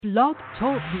Blog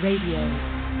Talk Radio.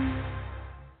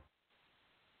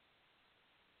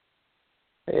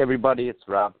 Hey everybody, it's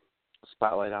Rob,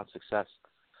 Spotlight on Success.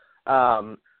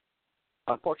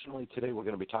 Unfortunately, today we're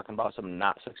going to be talking about some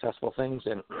not successful things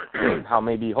and how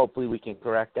maybe, hopefully, we can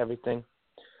correct everything.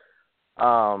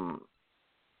 I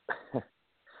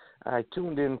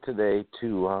tuned in today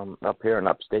to, up here in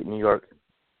Upstate New York,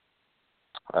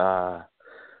 to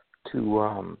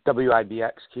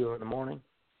WIBX, Keeler in the morning,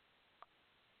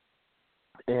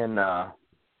 and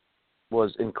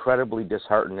was incredibly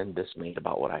disheartened and dismayed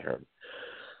about what I heard.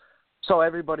 So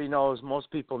everybody knows, most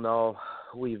people know,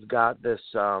 we've got this,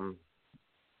 nanotech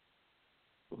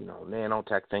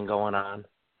thing going on.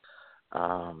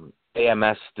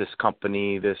 AMS, this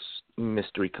company, this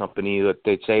mystery company that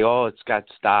they'd say, oh, it's got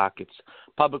stock, it's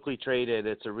publicly traded,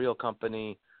 it's a real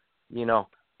company,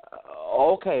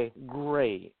 okay,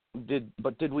 great. Did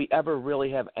we ever really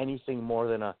have anything more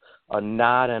than a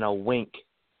nod and a wink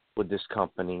with this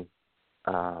company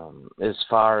as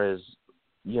far as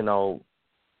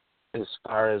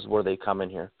where they come in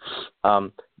here?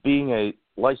 Being a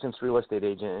licensed real estate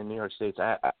agent in New York State,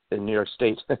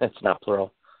 that's not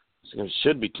plural. It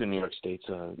should be two New York States,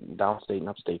 downstate and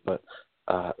upstate, but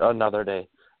another day.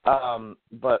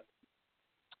 But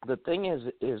the thing is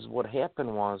what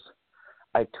happened was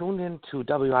I tuned into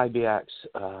WIBX,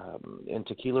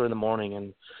 into Keeler in the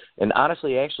morning, and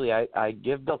honestly, I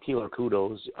give Bill Keeler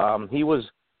kudos. He was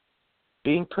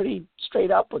being pretty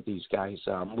straight up with these guys.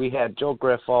 We had Joe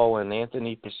Griffo and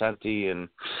Anthony Picente and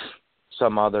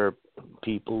some other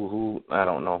people who, I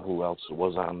don't know who else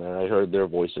was on there. I heard their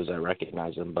voices, I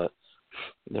recognize them, but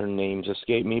their names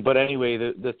escape me. But anyway,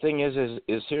 the thing is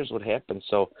here's what happened.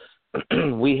 So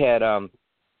we had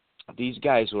these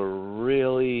guys were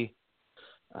really,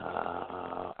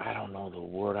 I don't know the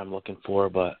word I'm looking for,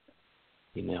 but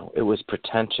it was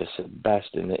pretentious at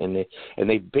best, and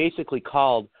they basically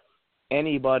called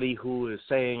anybody who is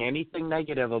saying anything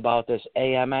negative about this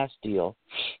AMS deal,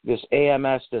 this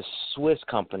Swiss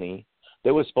company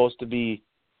that was supposed to be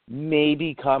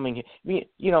maybe coming,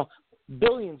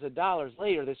 billions of dollars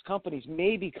later, this company's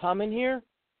maybe coming here.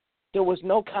 There was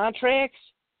no contracts.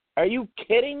 Are you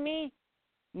kidding me?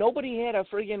 Nobody had a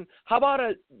friggin', how about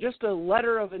just a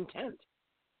letter of intent?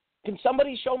 Can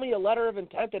somebody show me a letter of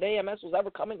intent that AMS was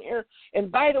ever coming here? And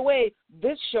by the way,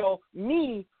 this show,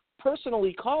 me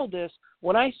personally called this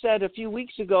when I said a few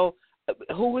weeks ago,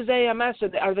 who was AMS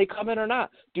and are they coming or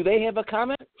not? Do they have a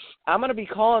comment? I'm going to be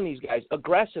calling these guys,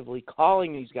 aggressively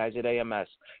calling these guys at AMS,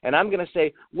 and I'm going to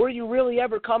say, were you really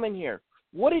ever coming here?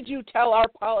 What did you tell our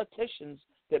politicians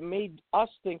that made us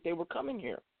think they were coming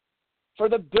here for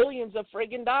the billions of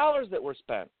friggin' dollars that were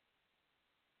spent?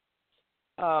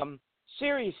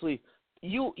 Seriously,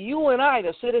 you and I,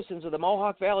 the citizens of the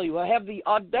Mohawk Valley, who have the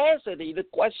audacity to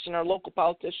question our local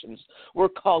politicians, were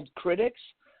called critics,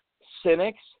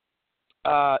 cynics,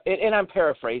 and I'm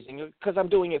paraphrasing because I'm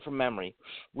doing it from memory.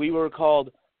 We were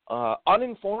called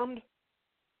uninformed.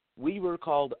 We were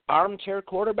called armchair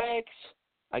quarterbacks.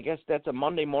 I guess that's a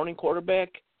Monday morning quarterback.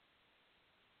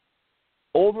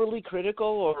 Overly critical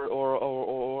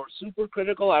or super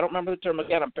critical. I don't remember the term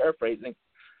again. I'm paraphrasing.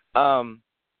 And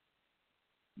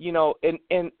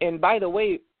by the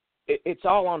way, it's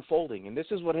all unfolding. And this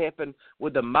is what happened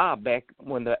with the mob back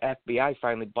when the FBI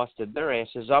finally busted their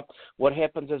asses up. What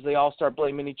happens is they all start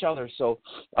blaming each other. So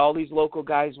all these local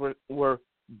guys were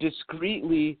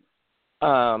discreetly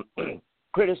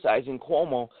criticizing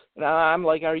Cuomo. And I'm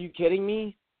like, are you kidding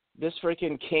me? This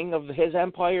freaking king of his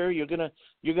empire, you're gonna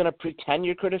pretend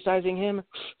you're criticizing him?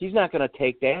 He's not gonna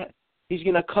take that. He's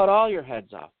gonna cut all your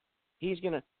heads off. He's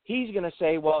gonna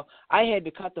say, well, I had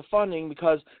to cut the funding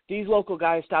because these local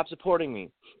guys stopped supporting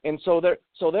me. And so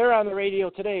they're on the radio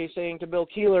today saying to Bill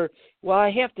Keeler, well,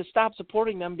 I have to stop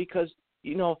supporting them because,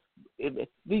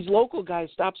 these local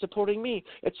guys stopped supporting me.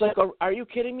 It's like, are you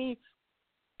kidding me?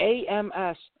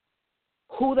 AMS,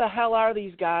 who the hell are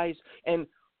these guys? And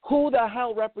who the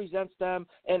hell represents them?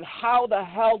 And how the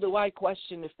hell do I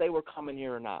question if they were coming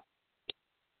here or not?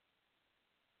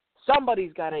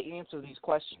 Somebody's got to answer these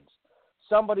questions.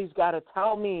 Somebody's got to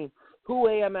tell me who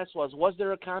AMS was. Was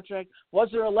there a contract? Was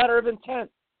there a letter of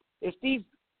intent? If these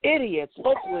idiots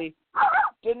locally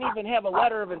didn't even have a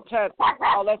letter of intent,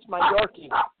 oh, that's my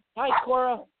Yorkie. Hi,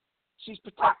 Cora. She's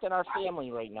protecting our family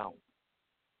right now.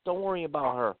 Don't worry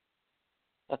about her.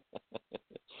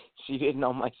 She didn't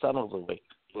know my son was awake,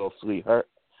 little sweetheart.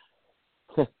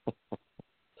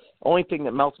 Only thing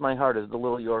that melts my heart is the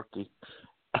little Yorkie.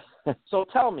 So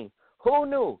tell me, who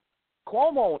knew?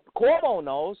 Cuomo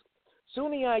knows.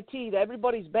 SUNY IT,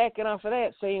 everybody's backing off of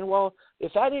that, saying, well,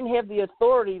 if I didn't have the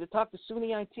authority to talk to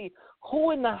SUNY IT,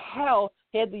 who in the hell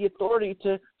had the authority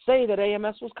to say that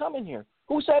AMS was coming here?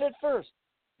 Who said it first?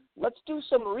 Let's do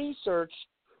some research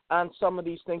on some of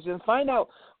these things and find out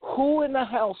who in the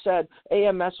hell said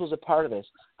AMS was a part of this.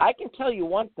 I can tell you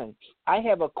one thing. I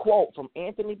have a quote from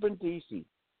Anthony Brindisi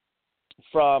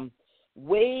from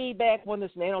way back when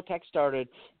this nanotech started,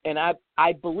 and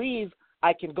I believe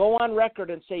I can go on record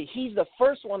and say he's the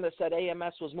first one that said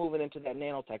AMS was moving into that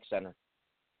nanotech center.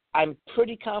 I'm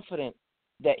pretty confident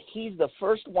that he's the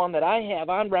first one that I have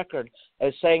on record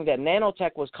as saying that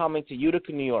nanotech was coming to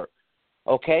Utica, New York.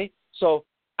 Okay? So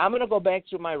I'm going to go back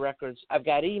through my records. I've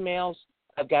got emails.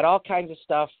 I've got all kinds of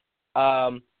stuff.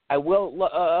 I will,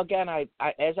 again, as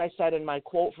I said in my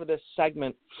quote for this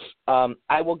segment,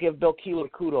 I will give Bill Keeler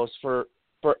kudos for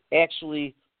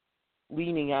actually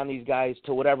leaning on these guys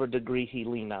to whatever degree he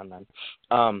leaned on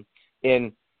them.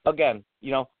 And, again,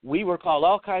 we were called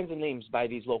all kinds of names by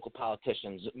these local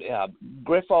politicians.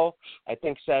 Griffo, I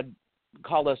think,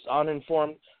 called us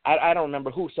uninformed. I don't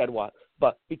remember who said what.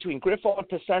 But between Griffo and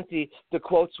Picente, the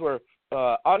quotes were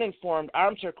uninformed,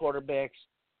 armchair quarterbacks,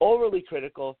 overly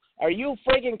critical. Are you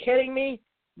friggin' kidding me?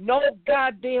 No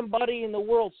goddamn buddy in the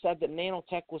world said that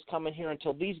nanotech was coming here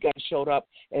until these guys showed up.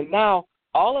 And now,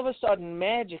 all of a sudden,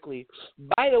 magically,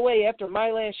 by the way, after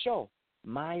my last show,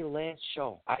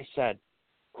 I said,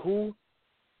 who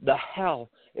the hell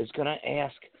is going to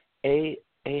ask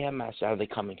AMS, are they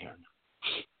coming here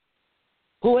now?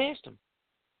 Who asked them?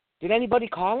 Did anybody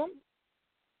call them?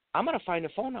 I'm going to find a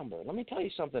phone number. Let me tell you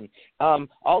something.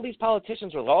 All these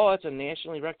politicians are, it's a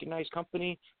nationally recognized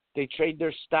company. They trade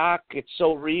their stock. It's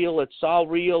so real. It's all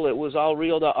real. It was all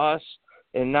real to us.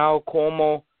 And now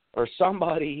Cuomo or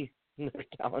somebody, they're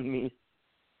telling me,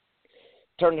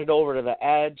 turned it over to the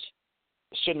Edge.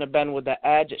 Shouldn't have been with the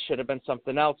Edge. It should have been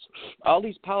something else. All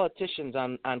these politicians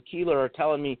on Keeler are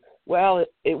telling me, well,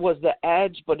 it was the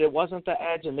Edge, but it wasn't the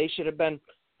Edge, and they should have been,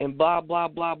 and blah, blah,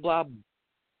 blah, blah.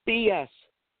 BS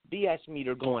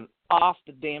meter going off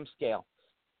the damn scale.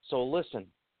 So listen,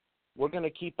 we're going to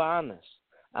keep on this.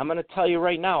 I'm going to tell you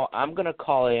right now, I'm going to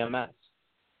call AMS.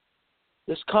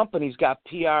 This company's got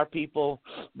PR people.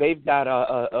 They've got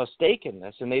a stake in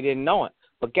this, and they didn't know it.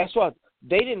 But guess what?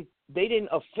 They didn't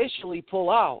officially pull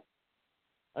out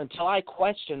until I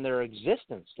questioned their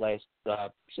existence last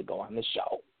weeks ago on this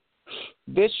show.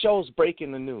 This show's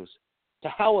breaking the news. To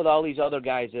hell with all these other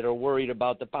guys that are worried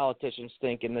about the politicians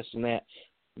thinking this and that.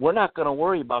 We're not going to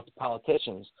worry about the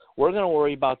politicians. We're going to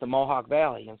worry about the Mohawk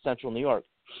Valley in central New York.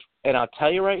 And I'll tell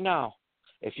you right now,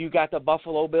 if you got the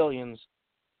Buffalo Billions,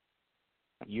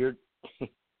 you're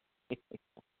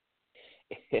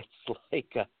it's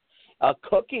like a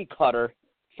cookie cutter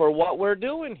for what we're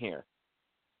doing here.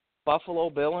 Buffalo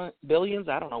Billions,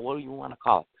 I don't know, what do you want to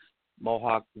call it?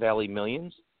 Mohawk Valley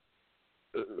Millions?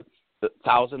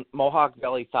 Mohawk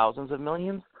Valley thousands of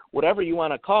millions? Whatever you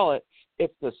want to call it,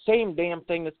 it's the same damn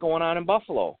thing that's going on in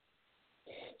Buffalo.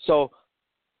 So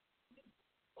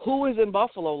who is in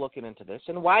Buffalo looking into this,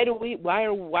 and why don't we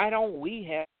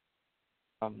have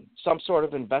some sort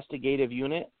of investigative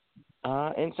unit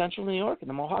in central New York in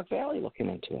the Mohawk Valley looking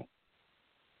into it?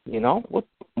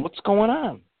 What's going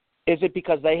on? Is it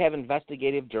because they have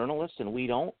investigative journalists and we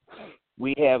don't?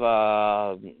 We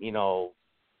have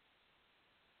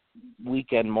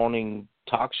weekend morning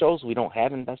talk shows. We don't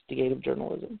have investigative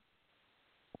journalism.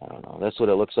 I don't know. That's what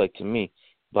it looks like to me.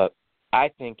 But I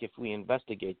think if we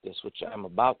investigate this, which I'm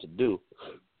about to do,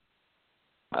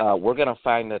 we're going to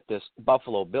find that this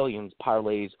Buffalo Billions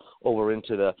parlays over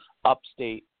into the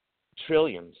upstate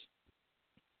trillions,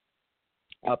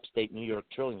 upstate New York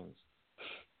trillions.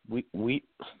 We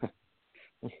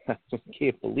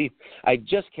I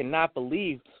just cannot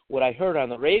believe what I heard on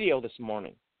the radio this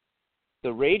morning.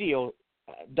 The radio,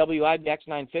 WIBX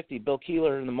 950, Bill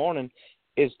Keeler in the morning,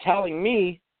 is telling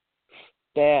me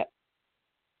that,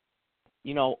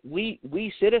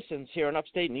 we citizens here in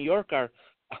upstate New York are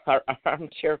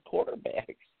armchair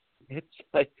quarterbacks. It's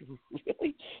like,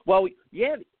 really? Well,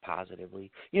 yeah,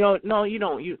 positively.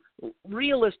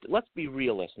 Realistic. Let's be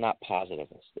realist, not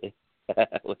positivist,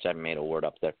 which I made a word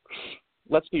up there.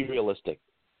 Let's be realistic,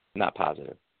 not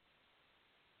positive.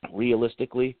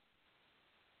 Realistically,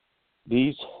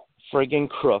 these friggin'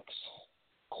 crooks,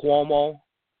 Cuomo,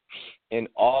 and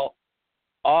all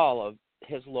of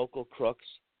his local crooks,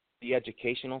 the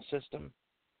educational system,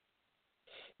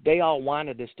 they all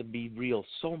wanted this to be real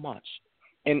so much.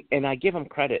 And I give them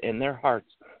credit in their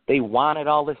hearts. They wanted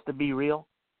all this to be real.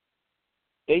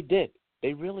 They did.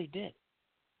 They really did.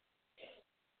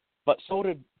 But so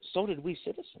did we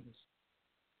citizens.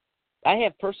 I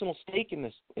have personal stake in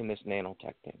this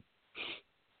nanotech thing.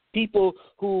 People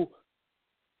who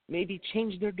maybe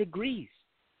changed their degrees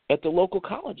at the local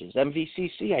colleges.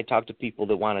 MVCC, I talked to people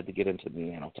that wanted to get into the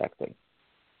nanotech thing.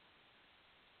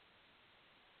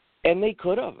 And they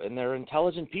could have, and they're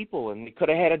intelligent people, and they could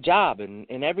have had a job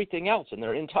and everything else, and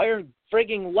their entire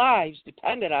frigging lives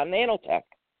depended on nanotech.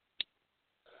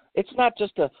 It's not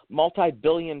just a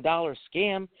multi-billion-dollar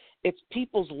scam. It's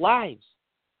people's lives.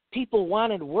 People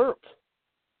wanted work.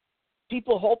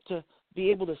 People hope to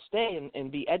be able to stay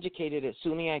and be educated at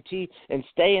SUNY IT and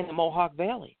stay in the Mohawk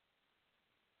Valley.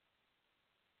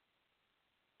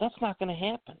 That's not going to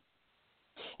happen.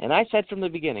 And I said from the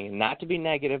beginning, and not to be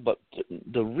negative, but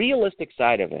the realistic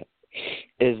side of it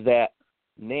is that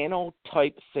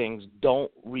nano-type things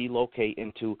don't relocate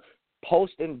into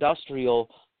post-industrial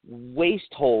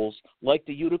waste holes like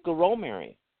the Utica Rome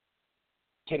area.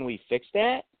 Can we fix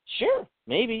that? Sure,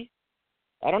 maybe.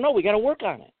 I don't know. We got to work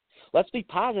on it. Let's be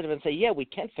positive and say, yeah, we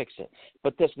can fix it.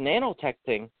 But this nanotech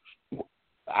thing,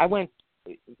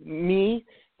 me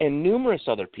and numerous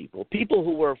other people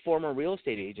who were former real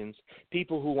estate agents,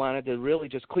 people who wanted to really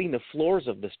just clean the floors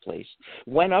of this place,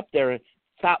 went up there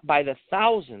by the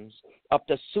thousands up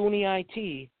to SUNY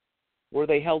IT where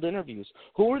they held interviews.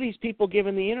 Who were these people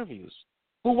giving the interviews?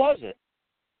 Who was it?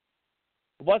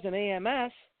 It wasn't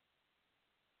AMS.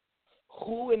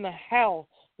 Who in the hell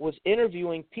was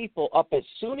interviewing people up at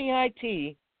SUNY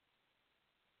IT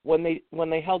when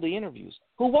they held the interviews?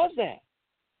 Who was that?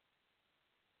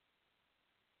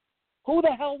 Who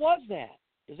the hell was that?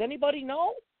 Does anybody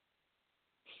know?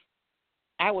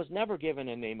 I was never given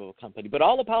a name of a company, but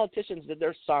all the politicians did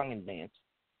their song and dance.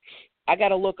 I got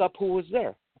to look up who was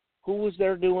there. Who was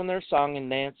there doing their song and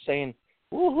dance saying,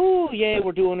 woohoo, yeah,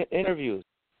 we're doing interviews.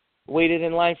 Waited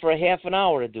in line for a half an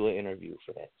hour to do an interview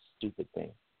for that stupid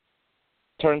thing.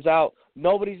 Turns out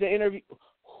nobody's to interview.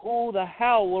 Who the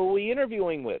hell were we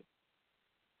interviewing with?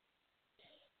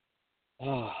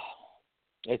 Oh,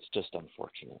 it's just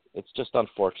unfortunate. It's just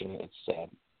unfortunate. It's sad.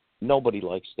 Nobody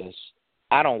likes this.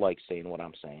 I don't like saying what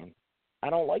I'm saying.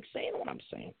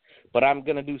 But I'm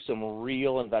going to do some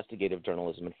real investigative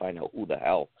journalism and find out who the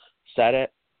hell said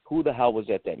it, who the hell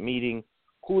was at that meeting,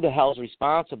 who the hell's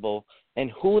responsible, and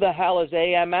who the hell is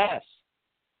AMS?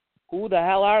 Who the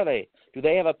hell are they? Do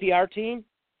they have a PR team?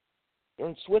 They're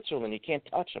in Switzerland. You can't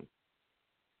touch them.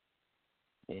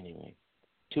 Anyway,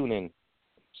 tune in.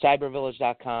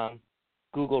 Cybervillage.com.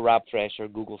 Google Rob Thrasher.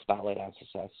 Google Spotlight on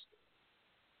Success.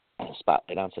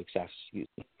 Spotlight on Success. Excuse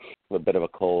me. A bit of a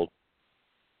cold.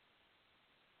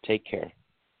 Take care.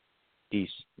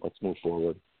 Peace. Let's move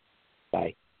forward.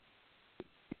 Bye.